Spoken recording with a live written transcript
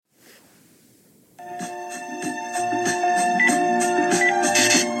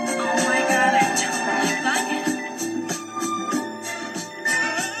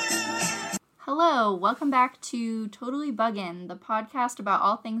back to Totally Buggin', the podcast about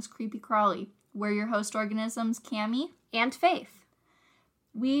all things creepy crawly. We're your host organisms, Cammie and Faith.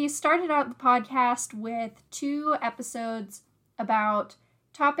 We started out the podcast with 2 episodes about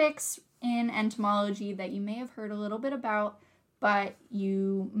topics in entomology that you may have heard a little bit about, but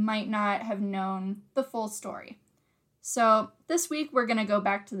you might not have known the full story. So this week we're going to go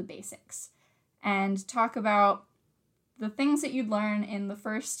back to the basics and talk about the things that you'd learn in the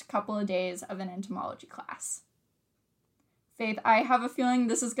first couple of days of an entomology class. Faith, I have a feeling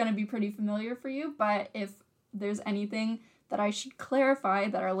this is going to be pretty familiar for you, but if there's anything that I should clarify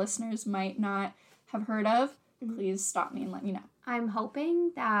that our listeners might not have heard of, please stop me and let me know. I'm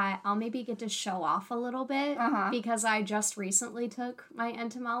hoping that I'll maybe get to show off a little bit because I just recently took my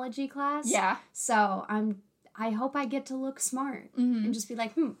entomology class. Yeah. So I hope I get to look smart and just be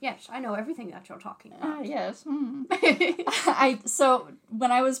like, yes, I know everything that you're talking about. Yes. So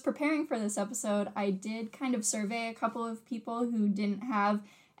when I was preparing for this episode, I did kind of survey a couple of people who didn't have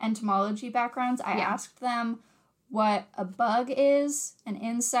entomology backgrounds. I asked them what a bug is, an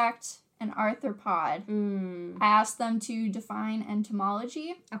insect, an arthropod. I asked them to define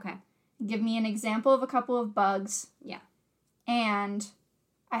entomology. Okay. Give me an example of a couple of bugs. Yeah. And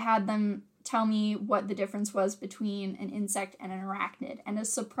I had them tell me what the difference was between an insect and an arachnid. And a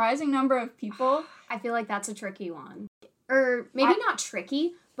surprising number of people... I feel like that's a tricky one. Or maybe not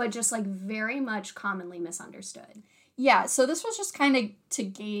tricky, but just like very much commonly misunderstood. Yeah, so this was just kind of to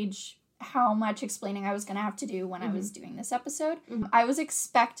gauge how much explaining I was going to have to do when I was doing this episode. I was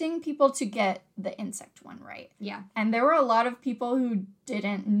expecting people to get the insect one right. Yeah. And there were a lot of people who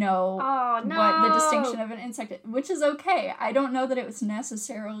didn't know what the distinction of an insect is, which is okay. I don't know that it was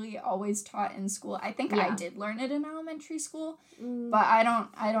necessarily always taught in school. I think I did learn it in elementary school, but I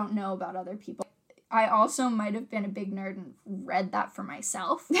don't know about other people. I also might have been a big nerd and read that for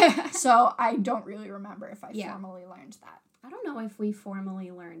myself, so I don't really remember if I formally learned that. I don't know if we formally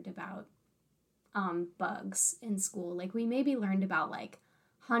learned about bugs in school. Like, we maybe learned about, like,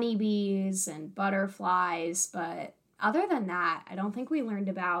 honeybees and butterflies, but other than that, I don't think we learned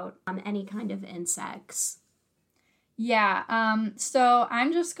about any kind of insects. Yeah, so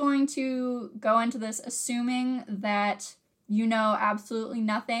I'm just going to go into this assuming that you know absolutely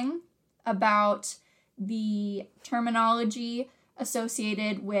nothing about the terminology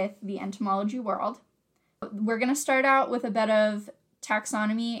associated with the entomology world. We're going to start out with a bit of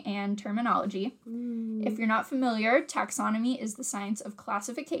taxonomy and terminology. If you're not familiar, taxonomy is the science of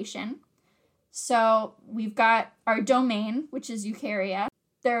classification. So we've got our domain, which is eukarya.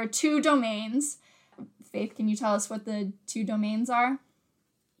 There are 2 domains. Faith, can you tell us what the 2 domains are?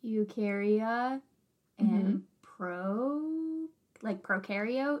 Eukarya and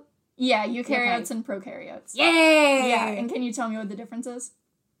prokaryote? Yeah, eukaryotes and prokaryotes. Yay! Yeah, and can you tell me what the difference is?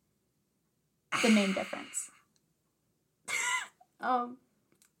 The main difference. Come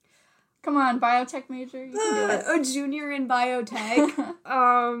on, biotech major, you can do it. A junior in biotech.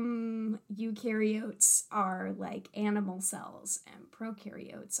 Eukaryotes are like animal cells, and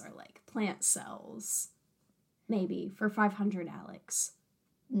prokaryotes are like plant cells. Maybe for 500, Alex.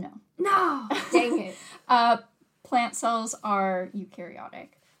 No. Dang it. Plant cells are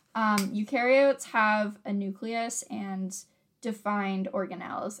eukaryotic. Eukaryotes have a nucleus and defined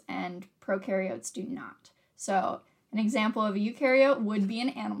organelles, and prokaryotes do not. So an example of a eukaryote would be an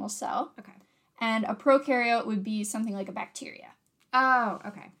animal cell. Okay. And a prokaryote would be something like a bacteria. Oh,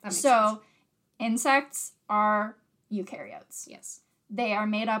 okay. That makes sense. Insects are eukaryotes. Yes. They are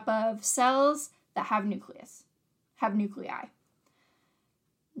made up of cells that have nuclei.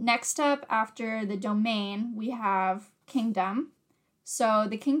 Next up, after the domain, we have kingdom. So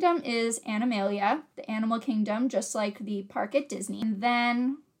the kingdom is Animalia, the animal kingdom, just like the park at Disney. And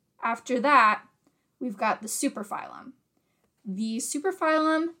then after that, we've got the superphylum. The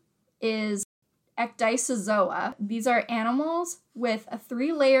superphylum is Ecdysozoa. These are animals with a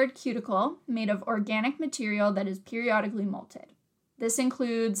 3-layered cuticle made of organic material that is periodically molted. This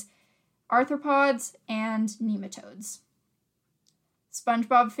includes arthropods and nematodes.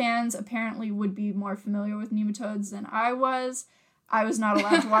 SpongeBob fans apparently would be more familiar with nematodes than I was. I was not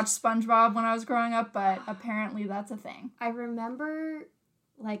allowed to watch SpongeBob when I was growing up, but apparently that's a thing. I remember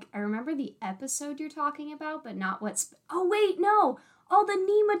the episode you're talking about, but not what's... Oh, wait, no! All the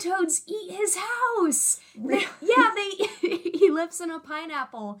nematodes eat his house! Really? He lives in a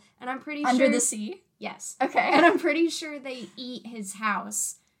pineapple, and I'm pretty sure... Under the sea? Yes. Okay. And I'm pretty sure they eat his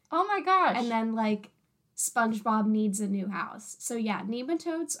house. Oh my gosh. And then, SpongeBob needs a new house. So yeah,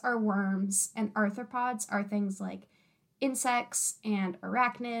 nematodes are worms, and arthropods are things like insects and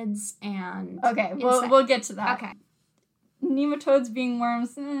arachnids and... Okay, we'll get to that. Okay. nematodes being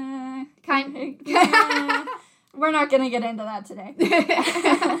worms, Kind. we're not going to get into that today.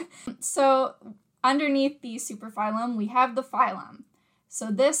 So underneath the superphylum, we have the phylum.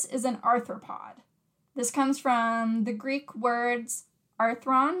 So this is an arthropod. This comes from the Greek words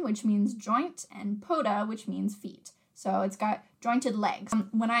arthron, which means joint, and poda, which means feet. So it's got jointed legs.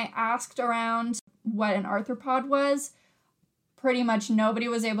 When I asked around what an arthropod was, pretty much nobody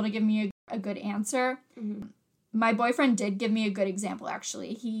was able to give me a good answer. Mm-hmm. My boyfriend did give me a good example,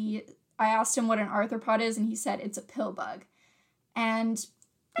 actually. I asked him what an arthropod is, and he said it's a pill bug. And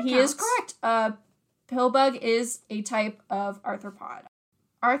he is correct. A pill bug is a type of arthropod.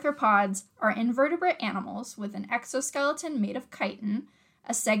 Arthropods are invertebrate animals with an exoskeleton made of chitin,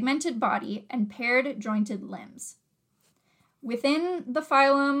 a segmented body, and paired jointed limbs. Within the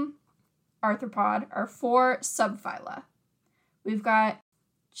phylum arthropod are 4 subphyla. We've got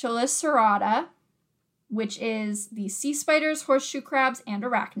Chelicerata, which is the sea spiders, horseshoe crabs, and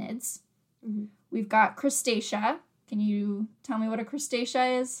arachnids. Mm-hmm. We've got Crustacea. Can you tell me what a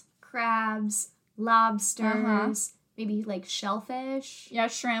Crustacea is? Crabs, lobsters, maybe like shellfish. Yeah,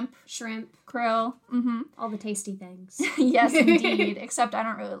 shrimp, krill. Mm-hmm. All the tasty things. Yes, indeed. Except I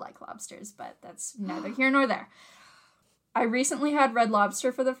don't really like lobsters, but that's neither here nor there. I recently had Red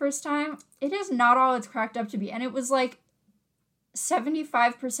Lobster for the first time. It is not all it's cracked up to be, and it was like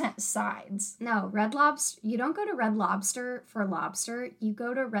 75% sides. No, Red Lobster. You don't go to Red Lobster for lobster. You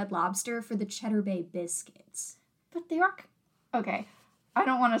go to Red Lobster for the Cheddar Bay biscuits. But they are... Okay, I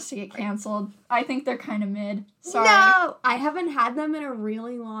don't want us to get canceled. I think they're kind of mid. Sorry. No! I haven't had them in a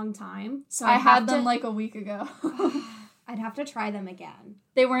really long time. So I had them like a week ago. I'd have to try them again.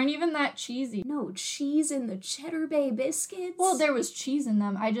 They weren't even that cheesy. No, cheese in the Cheddar Bay biscuits? Well, there was cheese in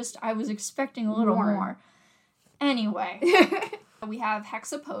them. I was expecting a little more. Anyway, we have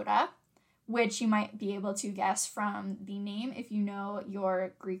Hexapoda, which you might be able to guess from the name if you know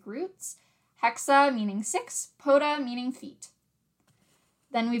your Greek roots. Hexa meaning 6, poda meaning feet.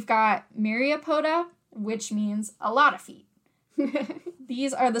 Then we've got Myriapoda, which means a lot of feet.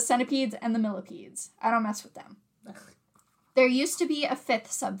 These are the centipedes and the millipedes. I don't mess with them. There used to be a 5th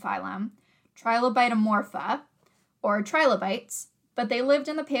subphylum, Trilobitomorpha, or trilobites, but they lived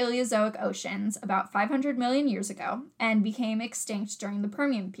in the Paleozoic oceans about 500 million years ago and became extinct during the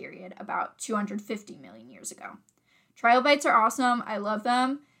Permian period about 250 million years ago. Trilobites are awesome. I love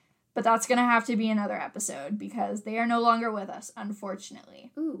them, but that's going to have to be another episode because they are no longer with us,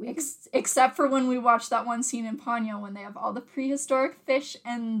 unfortunately. Ooh, except for when we watched that one scene in Ponyo when they have all the prehistoric fish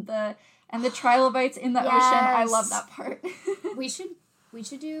and the trilobites in the ocean. I love that part. We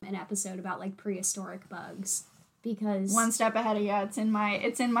should do an episode about like prehistoric bugs. Because one step ahead of you, it's in my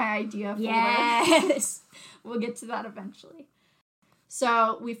idea folder. Yes. We'll get to that eventually.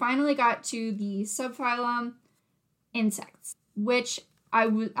 So we finally got to the subphylum insects, which I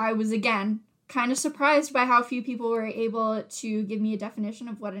was again kind of surprised by how few people were able to give me a definition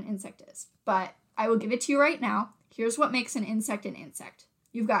of what an insect is. But I will give it to you right now. Here's what makes an insect an insect.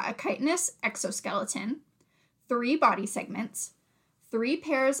 You've got a chitinous exoskeleton, 3 body segments, 3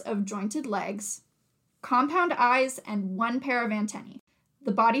 pairs of jointed legs, compound eyes, and 1 pair of antennae.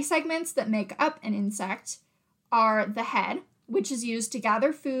 The body segments that make up an insect are the head, which is used to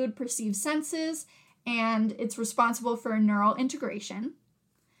gather food, perceive senses, and it's responsible for neural integration.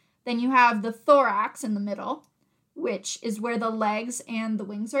 Then you have the thorax in the middle, which is where the legs and the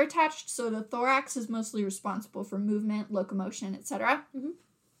wings are attached. So the thorax is mostly responsible for movement, locomotion, etc. Mm-hmm.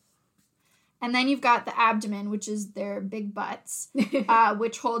 And then you've got the abdomen, which is their big butts,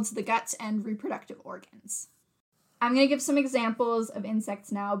 which holds the guts and reproductive organs. I'm going to give some examples of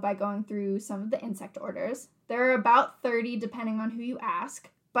insects now by going through some of the insect orders. There are about 30 depending on who you ask,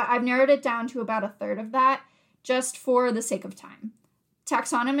 but I've narrowed it down to about a third of that just for the sake of time.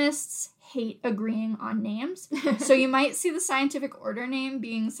 Taxonomists hate agreeing on names, so you might see the scientific order name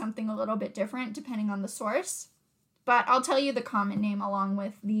being something a little bit different depending on the source. But I'll tell you the common name along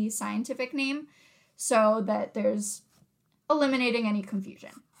with the scientific name so that there's eliminating any confusion.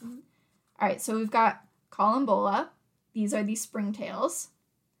 Mm-hmm. All right, so we've got Columbola. These are the springtails.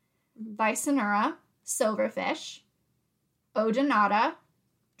 Thysanura, silverfish. Odonata,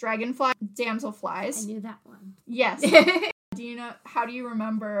 dragonfly, damselflies. I knew that one. Yes. How do you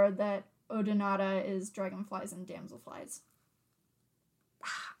remember that Odonata is dragonflies and damselflies?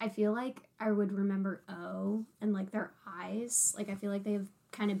 I feel like I would remember O and like their eyes. Like I feel like they have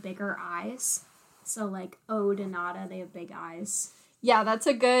kind of bigger eyes. So like Odonata, they have big eyes. Yeah, that's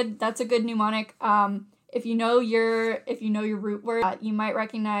a good mnemonic. If you know your root word, you might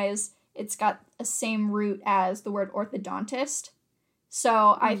recognize it's got the same root as the word orthodontist.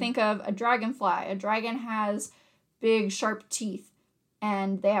 So I think of a dragonfly. A dragon has big sharp teeth,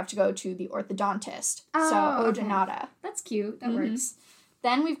 and they have to go to the orthodontist. Okay. Odonata. That's cute. That works.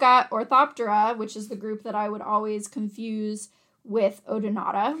 Then we've got Orthoptera, which is the group that I would always confuse with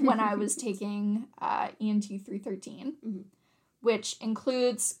Odonata when I was taking ENT 313, which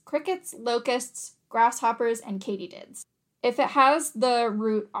includes crickets, locusts, grasshoppers, and katydids. If it has the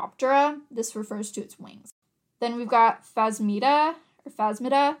root optera, this refers to its wings. Then we've got Phasmida.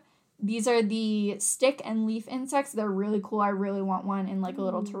 These are the stick and leaf insects. They're really cool. I really want one in like a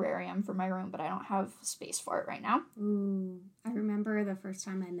little terrarium for my room, but I don't have space for it right now. Ooh, I remember the first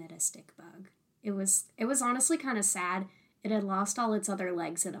time I met a stick bug. It was honestly kind of sad. It had lost all its other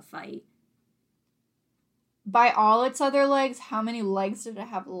legs in a fight. By all its other legs, how many legs did it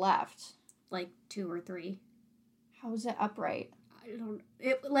have left? Like 2 or 3. How is it upright? I don't...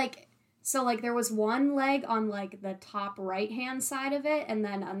 So, there was one leg on, the top right-hand side of it, and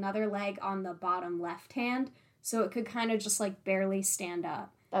then another leg on the bottom left hand, so it could kind of just, barely stand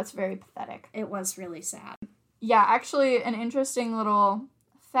up. That's very pathetic. It was really sad. Yeah, actually, an interesting little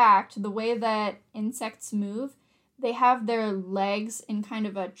fact, the way that insects move, they have their legs in kind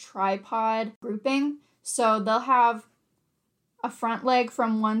of a tripod grouping, so they'll have a front leg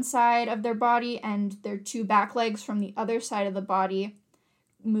from one side of their body and their 2 back legs from the other side of the body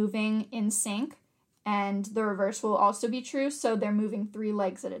moving in sync, and the reverse will also be true, so they're moving 3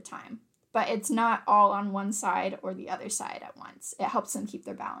 legs at a time. But it's not all on one side or the other side at once. It helps them keep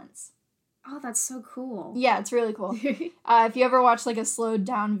their balance. Oh, that's so cool. Yeah, it's really cool. If you ever watch a slowed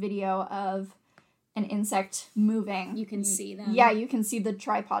down video of an insect moving, you can see them. Yeah, you can see the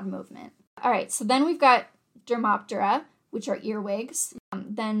tripod movement. All right, so then we've got Dermoptera, which are earwigs.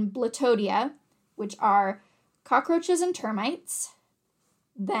 Then Blatodia, which are cockroaches and termites.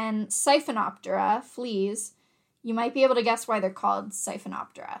 Then Siphonoptera, fleas. You might be able to guess why they're called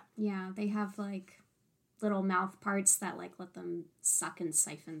Siphonoptera. Yeah, they have, little mouth parts that, let them suck and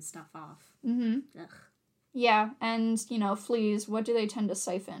siphon stuff off. Mm-hmm. Ugh. Yeah, and, fleas, what do they tend to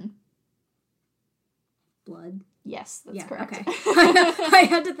siphon? Blood. Yes, that's correct. Okay. I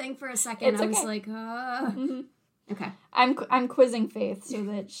had to think for a second. It's I was okay. like, Mm-hmm. Okay. I'm quizzing Faith so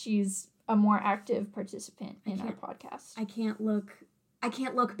that she's a more active participant in our podcast. I can't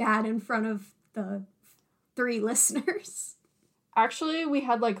look bad in front of the 3 listeners. Actually, we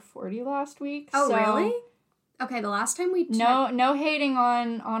had 40 last week. Oh, so really? Okay, the last time we No hating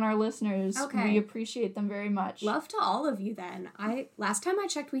on our listeners. Okay. We appreciate them very much. Love to all of you then. Last time I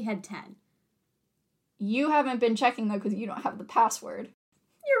checked we had 10. You haven't been checking though because you don't have the password.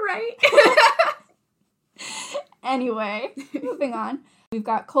 You're right. Anyway, moving on. We've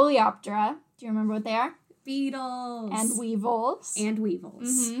got Coleoptera. Do you remember what they are? Beetles. And weevils.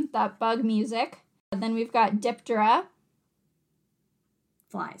 Mm-hmm. That bug music. And then we've got Diptera.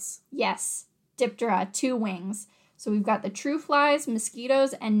 Flies. Yes, Diptera, 2 wings. So we've got the true flies,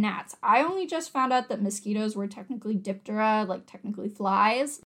 mosquitoes, and gnats. I only just found out that mosquitoes were technically Diptera, technically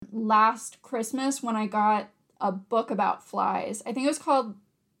flies. Last Christmas when I got a book about flies, I think it was called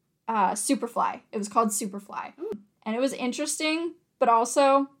Superfly. It was called Superfly. Ooh. And it was interesting, but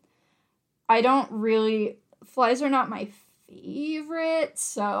also flies are not my favorite,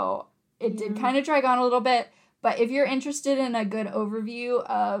 so it did kind of drag on a little bit. But if you're interested in a good overview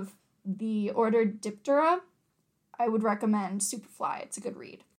of the order Diptera, I would recommend Superfly. It's a good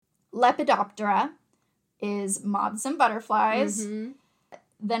read. Lepidoptera is moths and butterflies. Mm-hmm.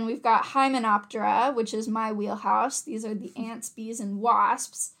 Then we've got Hymenoptera, which is my wheelhouse. These are the ants, bees, and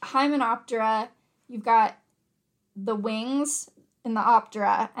wasps. Hymenoptera, you've got the wings in the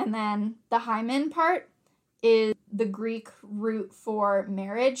optera, and then the hymen part is the Greek root for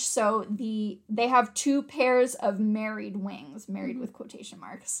marriage. So they have 2 pairs of married wings, married with quotation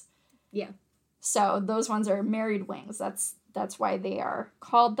marks. Yeah. So those ones are married wings. That's why they are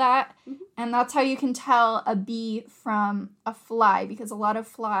called that. Mm-hmm. And that's how you can tell a bee from a fly, because a lot of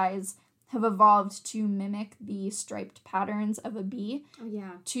flies have evolved to mimic the striped patterns of a bee. Oh,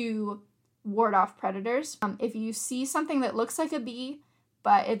 yeah. To ward off predators. If you see something that looks like a bee,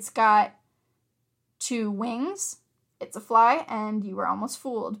 but it's got 2 wings, it's a fly, and you were almost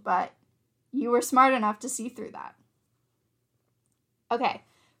fooled, but you were smart enough to see through that. Okay,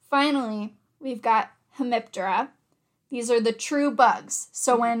 finally, we've got Hemiptera. These are the true bugs.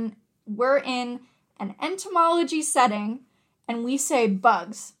 So when we're in an entomology setting and we say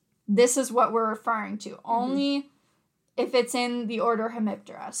bugs, this is what we're referring to. Only if it's in the order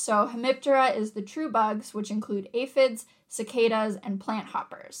Hemiptera. So Hemiptera is the true bugs, which include aphids, cicadas, and plant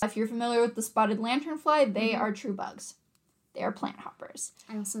hoppers. If you're familiar with the spotted lanternfly, they are true bugs. They are plant hoppers.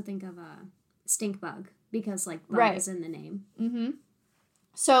 I also think of a stink bug because bug is in the name. Mm-hmm.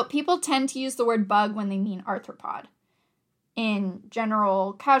 So people tend to use the word bug when they mean arthropod in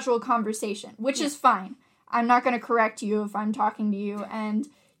general casual conversation, which is fine. I'm not going to correct you if I'm talking to you and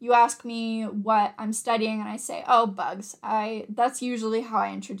you ask me what I'm studying and I say, oh, bugs. That's usually how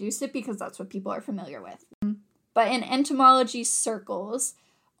I introduce it because that's what people are familiar with. But in entomology circles,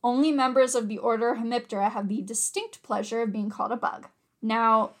 only members of the order Hemiptera have the distinct pleasure of being called a bug.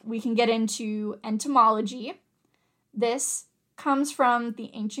 Now we can get into entomology. This comes from the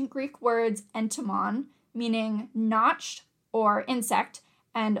ancient Greek words entomon, meaning notched or insect,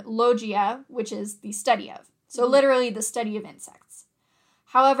 and logia, which is the study of. So literally the study of insects.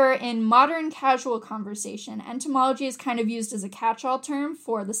 However, in modern casual conversation, entomology is kind of used as a catch-all term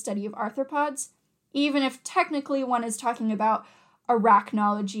for the study of arthropods, even if technically one is talking about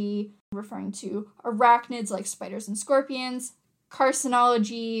arachnology, referring to arachnids like spiders and scorpions,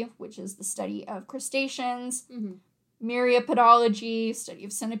 carcinology, which is the study of crustaceans, myriapodology, study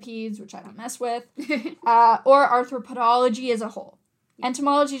of centipedes, which I don't mess with, or arthropodology as a whole.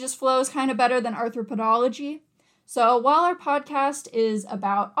 Entomology just flows kind of better than arthropodology. So while our podcast is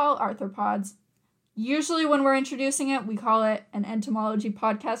about all arthropods, usually when we're introducing it, we call it an entomology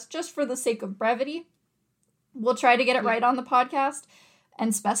podcast just for the sake of brevity. We'll try to get it right on the podcast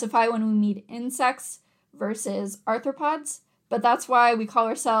and specify when we meet insects versus arthropods. But that's why we call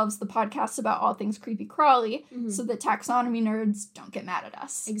ourselves the podcast about all things creepy crawly, so that taxonomy nerds don't get mad at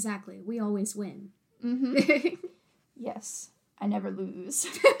us. Exactly. We always win. Yes, I never lose.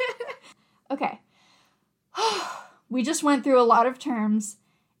 Okay. We just went through a lot of terms,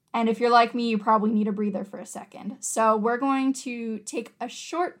 and if you're like me, you probably need a breather for a second. So we're going to take a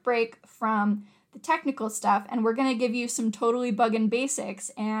short break from the technical stuff, and we're going to give you some totally buggin'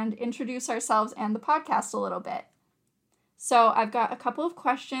 basics and introduce ourselves and the podcast a little bit. So I've got a couple of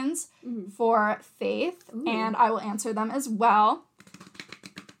questions for Faith, and I will answer them as well.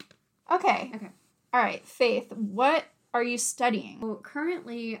 Okay. All right, Faith, what are you studying? Well,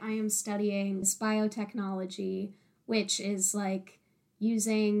 currently I am studying biotechnology, which is like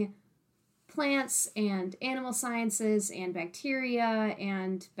using plants and animal sciences and bacteria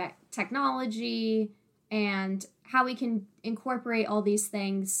and technology and how we can incorporate all these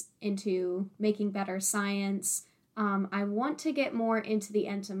things into making better science. I want to get more into the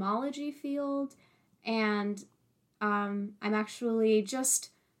entomology field, and I'm actually just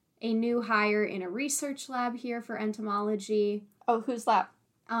a new hire in a research lab here for entomology. Oh, whose lab?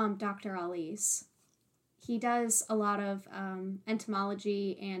 Dr. Ali's. He does a lot of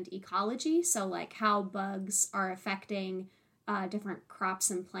entomology and ecology, so like how bugs are affecting different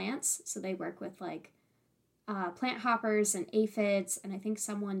crops and plants. So they work with like plant hoppers and aphids, and I think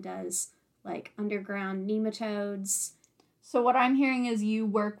someone does like underground nematodes. So what I'm hearing is you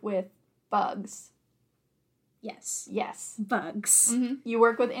work with bugs. Yes. Bugs. You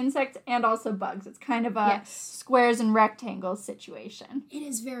work with insects and also bugs. It's kind of a squares and rectangles situation. It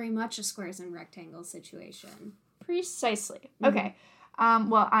is very much a squares and rectangles situation. Precisely. Okay.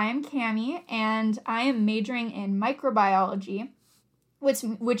 Well, I am Cammie, and I am majoring in microbiology,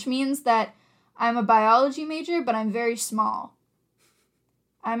 which means that I'm a biology major, but I'm very small.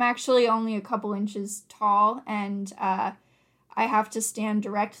 I'm actually only a couple inches tall, and I have to stand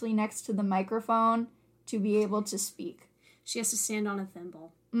directly next to the microphone to be able to speak. She has to stand on a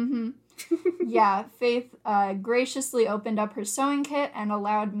thimble. Yeah, Faith graciously opened up her sewing kit and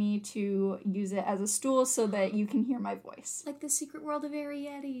allowed me to use it as a stool so that you can hear my voice. Like The Secret World of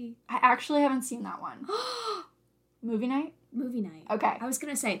Ariete. I actually haven't seen that one. Movie night? Movie night. Okay. I was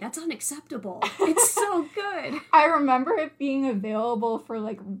going to say, that's unacceptable. It's so good. I remember it being available for,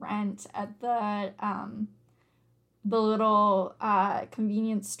 like, rent at the little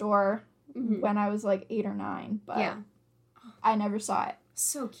convenience store when I was, like, 8 or 9. But I never saw it.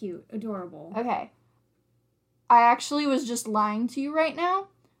 So cute. Adorable. Okay. I actually was just lying to you right now.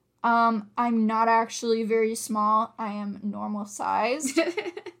 I'm not actually very small. I am normal sized.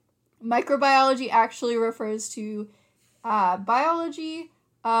 Microbiology actually refers to biology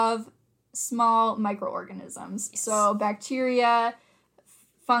of small microorganisms. Yes. So bacteria,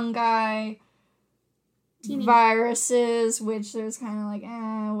 fungi, viruses, which there's kind of like,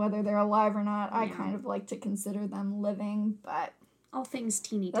 whether they're alive or not. Yeah. I kind of like to consider them living, but all things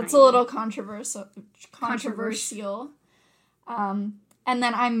teeny that's tiny. A little controversial. And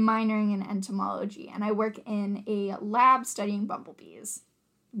then I'm minoring in entomology, and I work in a lab studying bumblebees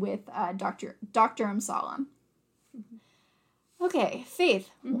with Dr. Salam. Okay, Faith,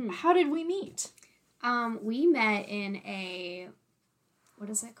 how did we meet? We met in a, what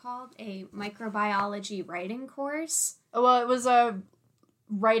is it called? A microbiology writing course. Well, it was a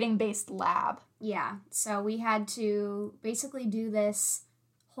writing-based lab. Yeah, so we had to basically do this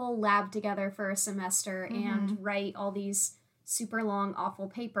whole lab together for a semester and write all these super long, awful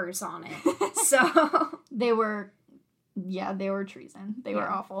papers on it. So they were treason. They were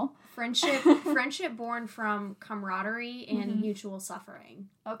awful. Friendship born from camaraderie and mutual suffering.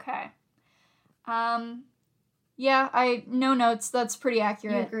 Okay. Yeah, no notes. That's pretty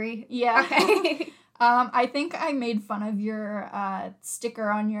accurate. You agree? Yeah. Okay. I think I made fun of your sticker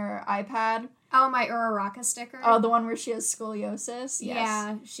on your iPad. Oh, my Uraraka sticker? Oh, the one where she has scoliosis? Yes.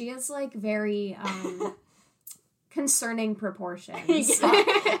 Yeah, she has, like, very concerning proportions.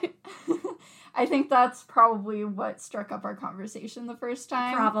 Yeah. I think that's probably what struck up our conversation the first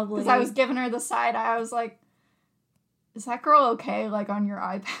time. Probably. Because I was giving her the side eye. I was like, is that girl okay, like, on your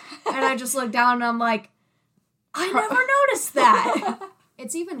iPad? And I just looked down and I'm like, I never noticed that.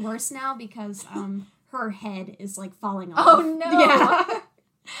 It's even worse now because her head is, like, falling off. Oh, no. Yeah.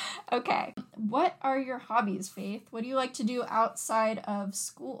 Okay. What are your hobbies, Faith? What do you like to do outside of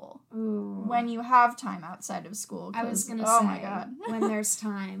school? Ooh. When you have time outside of school? I was gonna say, oh my God. when there's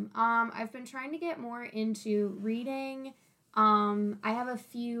time. I've been trying to get more into reading. I have a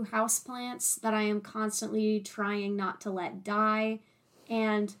few houseplants that I am constantly trying not to let die.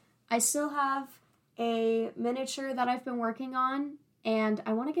 And I still have a miniature that I've been working on. And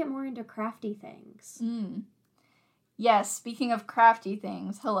I want to get more into crafty things. Yes, speaking of crafty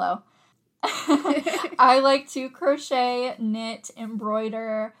things, hello. I like to crochet, knit,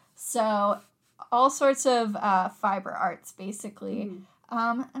 embroider, sew, all sorts of fiber arts, basically.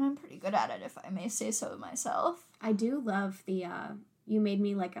 And I'm pretty good at it, if I may say so myself. I do love the, you made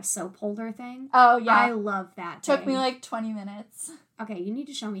me like a soap holder thing. Oh, yeah. I love that Took thing. me like 20 minutes. Okay, you need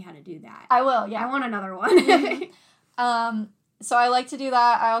to show me how to do that. I will, yeah. I want another one. So I like to do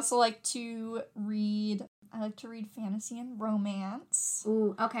that. I also like to read. I like to read fantasy and romance.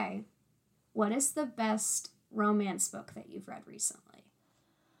 Ooh, okay. What is the best romance book that you've read recently?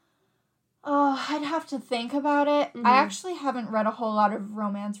 Oh, I'd have to think about it. I actually haven't read a whole lot of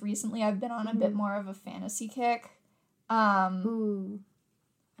romance recently. I've been on a bit more of a fantasy kick. Ooh,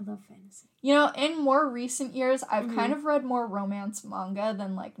 I love fantasy. You know, in more recent years, I've kind of read more romance manga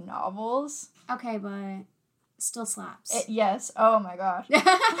than, like, novels. Okay, but still slaps. Yes. Oh, my gosh.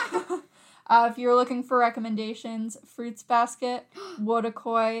 If you're looking for recommendations, Fruits Basket,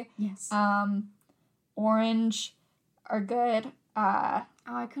 Wotakoi, yes. Orange are good. Oh,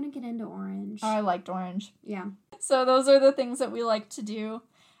 I couldn't get into Orange. I liked Orange. Yeah. So those are the things that we like to do.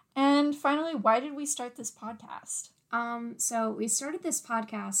 And finally, why did we start this podcast? So we started this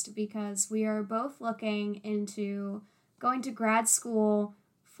podcast because we are both looking into going to grad school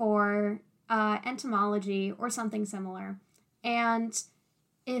for entomology or something similar. And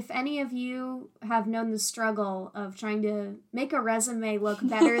if any of you have known the struggle of trying to make a resume look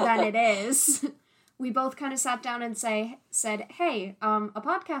better than it is, we both kind of sat down and said, hey, a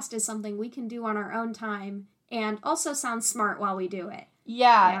podcast is something we can do on our own time and also sound smart while we do it.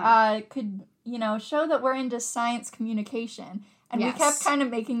 Yeah. Could, show that we're into science communication. And we kept kind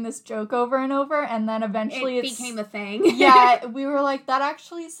of making this joke over and over, and then eventually it became a thing. Yeah, we were like, that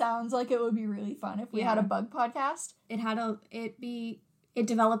actually sounds like it would be really fun if we had a bug podcast. It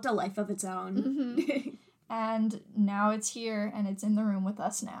developed a life of its own. And now it's here, and it's in the room with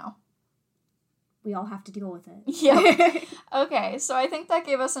us now. We all have to deal with it. Yeah. Okay, so I think that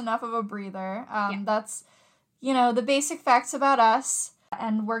gave us enough of a breather. That's, the basic facts about us,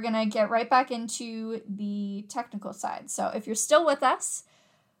 and we're going to get right back into the technical side. So if you're still with us,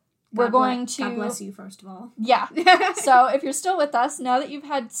 God bless you, first of all. Yeah. So if you're still with us, now that you've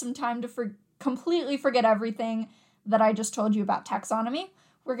had some time to completely forget everything that I just told you about taxonomy,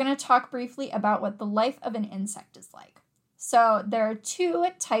 we're going to talk briefly about what the life of an insect is like. So there are two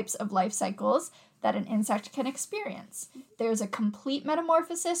types of life cycles that an insect can experience. There's a complete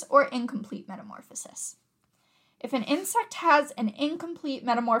metamorphosis or incomplete metamorphosis. If an insect has an incomplete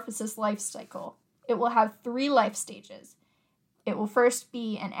metamorphosis life cycle, it will have 3 life stages. It will first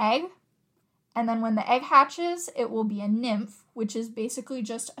be an egg, and then when the egg hatches, it will be a nymph, which is basically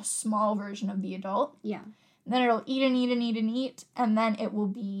just a small version of the adult. Yeah. And then it'll eat and eat and eat and eat, and then it will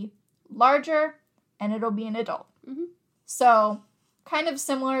be larger, and it'll be an adult. So, kind of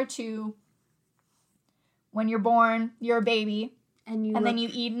similar to when you're born, you're a baby, and then you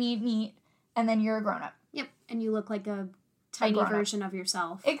eat and eat and eat, and then you're a grown-up. Yep, and you look like a tiny version of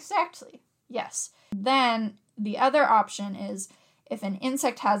yourself. Exactly, yes. Then, the other option is if an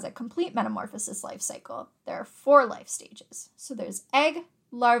insect has a complete metamorphosis life cycle, there are 4 life stages. So there's egg,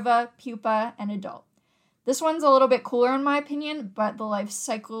 larva, pupa, and adult. This one's a little bit cooler in my opinion, but the life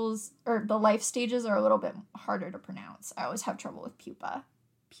cycles, or the life stages, are a little bit harder to pronounce. I always have trouble with pupa.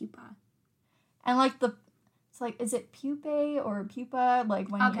 Pupa. And like the It's like, is it pupae or pupa?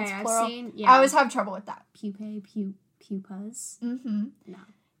 Like when Okay, it's I've plural. seen, yeah. I always have trouble with that. Pupae, pupas? Mm-hmm. No.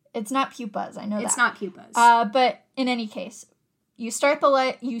 It's not pupas, I know that. It's not pupas. But in any case, you start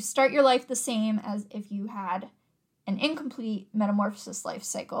your life the same as if you had an incomplete metamorphosis life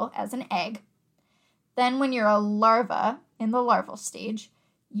cycle as an egg. Then when you're a larva in the larval stage,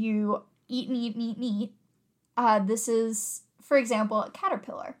 you eat and eat and eat and eat. This is, for example, a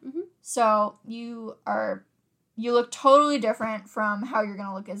caterpillar. Mm-hmm. So you look totally different from how you're going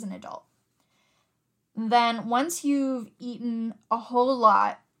to look as an adult. Then once you've eaten a whole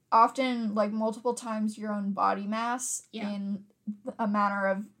lot, often like multiple times your own body mass in a matter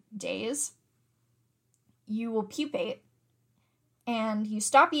of days, you will pupate and you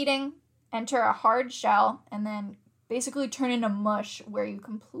stop eating, enter a hard shell, and then basically turn into mush where you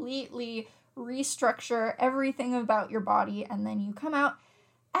completely restructure everything about your body, and then you come out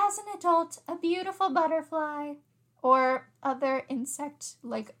as an adult, a beautiful butterfly or other insect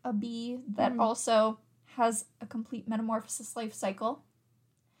like a bee that also has a complete metamorphosis life cycle.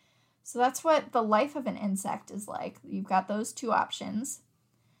 So that's what the life of an insect is like. You've got those two options.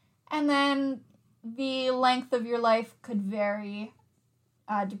 And then the length of your life could vary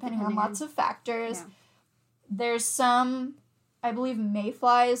depending on lots of factors. Yeah. There's some, I believe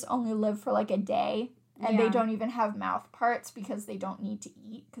mayflies only live for like a day, and they don't even have mouth parts because they don't need to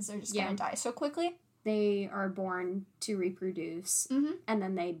eat because they're just going to die so quickly. They are born to reproduce, and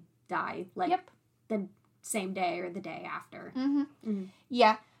then they die the same day or the day after. Mm-hmm. Mm-hmm.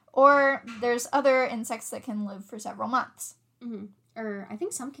 Yeah. Or there's other insects that can live for several months. Mm-hmm. Or I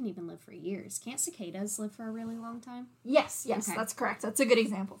think some can even live for years. Can't cicadas live for a really long time? Yes, okay. That's correct. That's a good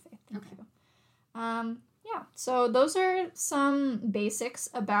example, Faith. Thank you. Yeah, so those are some basics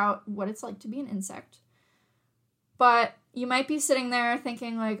about what it's like to be an insect. But you might be sitting there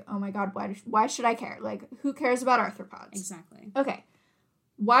thinking like, oh my god, why should I care? Like, who cares about arthropods? Exactly. Okay,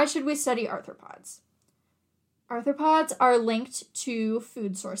 why should we study arthropods? Arthropods are linked to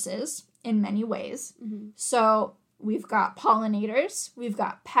food sources in many ways. Mm-hmm. So we've got pollinators, we've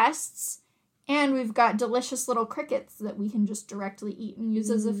got pests, and we've got delicious little crickets that we can just directly eat and use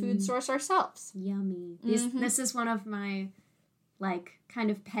as a food source ourselves. Yummy. This is one of my, like,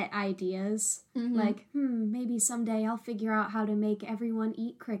 kind of pet ideas. Mm-hmm. Like, maybe someday I'll figure out how to make everyone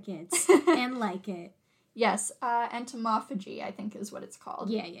eat crickets and like it. Yes, entomophagy, I think is what it's called.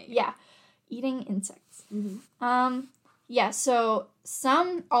 Yeah. Eating insects. Mm-hmm. So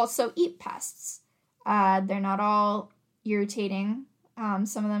some also eat pests. They're not all irritating.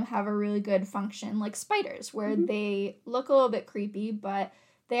 Some of them have a really good function, like spiders, where they look a little bit creepy, but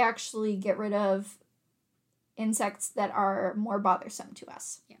they actually get rid of insects that are more bothersome to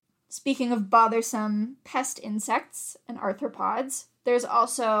us. Yeah. Speaking of bothersome pest insects and arthropods, there's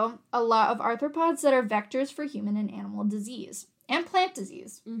also a lot of arthropods that are vectors for human and animal disease and plant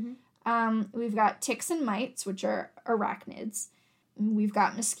disease. Mm-hmm. We've got ticks and mites, which are arachnids. We've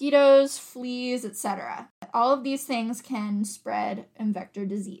got mosquitoes, fleas, etc. All of these things can spread and vector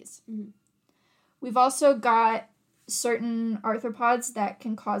disease. Mm-hmm. We've also got certain arthropods that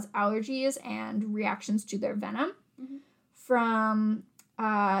can cause allergies and reactions to their venom. Mm-hmm. From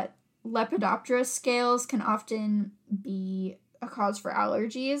Lepidoptera scales can often be a cause for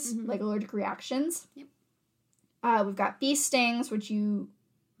allergies, like allergic reactions. Yep. We've got bee stings, which you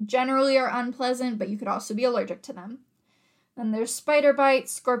generally are unpleasant, but you could also be allergic to them. Then there's spider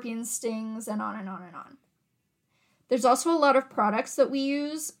bites, scorpion stings, and on and on and on. There's also a lot of products that we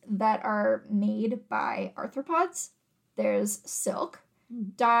use that are made by arthropods. There's silk,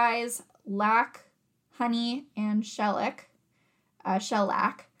 dyes, lac, honey, and shellac.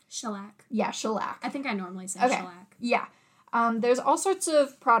 Shellac. Yeah, shellac. I think I normally say shellac. Yeah. There's all sorts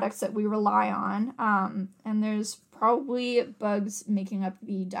of products that we rely on, and there's probably bugs making up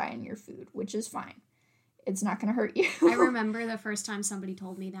the dye in your food, which is fine. It's not going to hurt you. I remember the first time somebody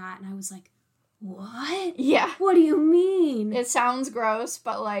told me that, and I was like, what? Yeah. What do you mean? It sounds gross,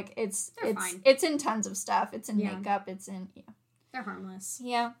 but, like, it's fine. It's in tons of stuff. It's in makeup. It's in, They're harmless.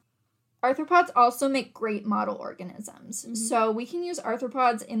 Yeah. Arthropods also make great model organisms. Mm-hmm. So we can use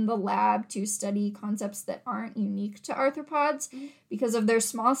arthropods in the lab to study concepts that aren't unique to arthropods because of their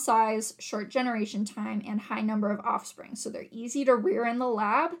small size, short generation time, and high number of offspring. So they're easy to rear in the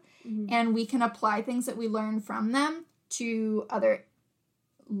lab, and we can apply things that we learn from them to other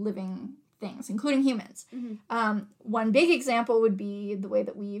living things, including humans. One big example would be the way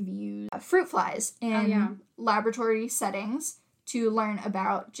that we've used fruit flies in laboratory settings to learn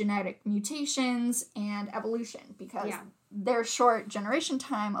about genetic mutations and evolution, because their short generation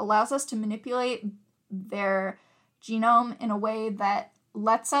time allows us to manipulate their genome in a way that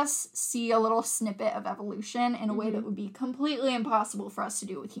lets us see a little snippet of evolution in a way that would be completely impossible for us to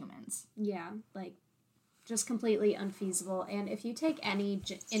do with humans. Yeah, like, just completely unfeasible. And if you take any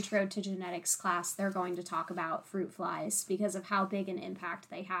intro to genetics class, they're going to talk about fruit flies because of how big an impact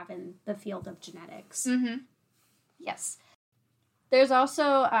they have in the field of genetics. Yes. There's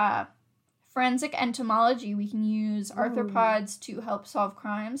also forensic entomology. We can use arthropods to help solve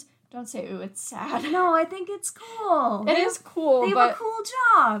crimes. Don't say, ooh, it's sad. No, I think it's cool. It is cool, They but... have a cool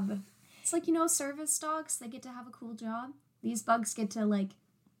job. It's like, service dogs, they get to have a cool job. These bugs get to, like,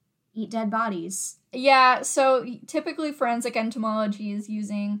 eat dead bodies. Yeah, so typically forensic entomology is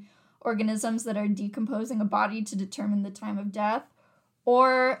using organisms that are decomposing a body to determine the time of death,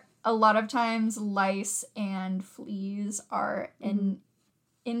 or a lot of times lice and fleas are an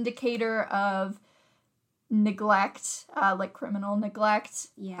indicator of neglect, like criminal neglect,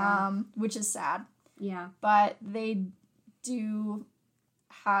 which is sad. Yeah. But they do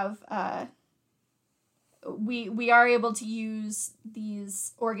have... We are able to use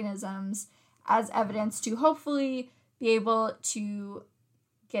these organisms as evidence to hopefully be able to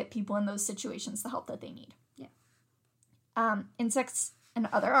get people in those situations the help that they need. Yeah. Insects and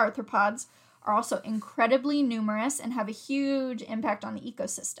other arthropods are also incredibly numerous and have a huge impact on the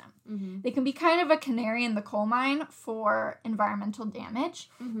ecosystem. They can be kind of a canary in the coal mine for environmental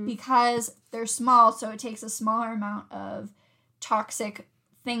damage because they're small, so it takes a smaller amount of toxic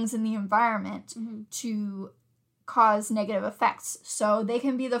things in the environment to cause negative effects. So they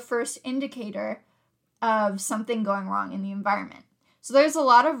can be the first indicator of something going wrong in the environment. So there's a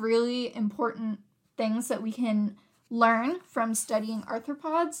lot of really important things that we can learn from studying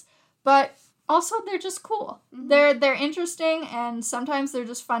arthropods, but also they're just cool. They're interesting, and sometimes they're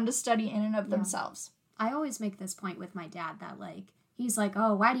just fun to study in and of themselves. I always make this point with my dad that, like, he's like,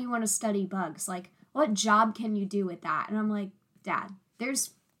 oh, why do you want to study bugs? Like, what job can you do with that? And I'm like, Dad,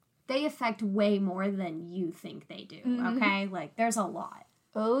 they affect way more than you think they do, okay? Like, there's a lot.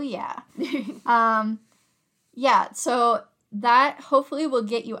 Oh, yeah. So that hopefully will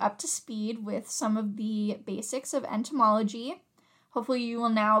get you up to speed with some of the basics of entomology. Hopefully you will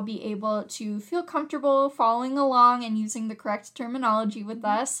now be able to feel comfortable following along and using the correct terminology with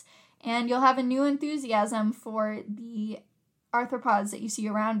us, and you'll have a new enthusiasm for the arthropods that you see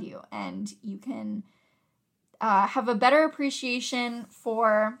around you, and you can have a better appreciation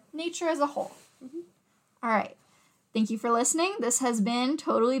for nature as a whole. All right. Thank you for listening. This has been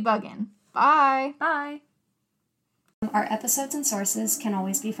Totally Buggin'. Bye. Bye. Our episodes and sources can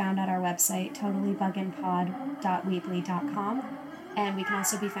always be found at our website, totallybugginpod.weebly.com, and we can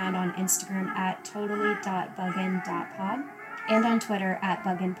also be found on Instagram at totally.buggin.pod and on Twitter at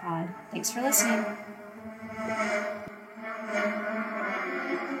bugginpod. Thanks for listening.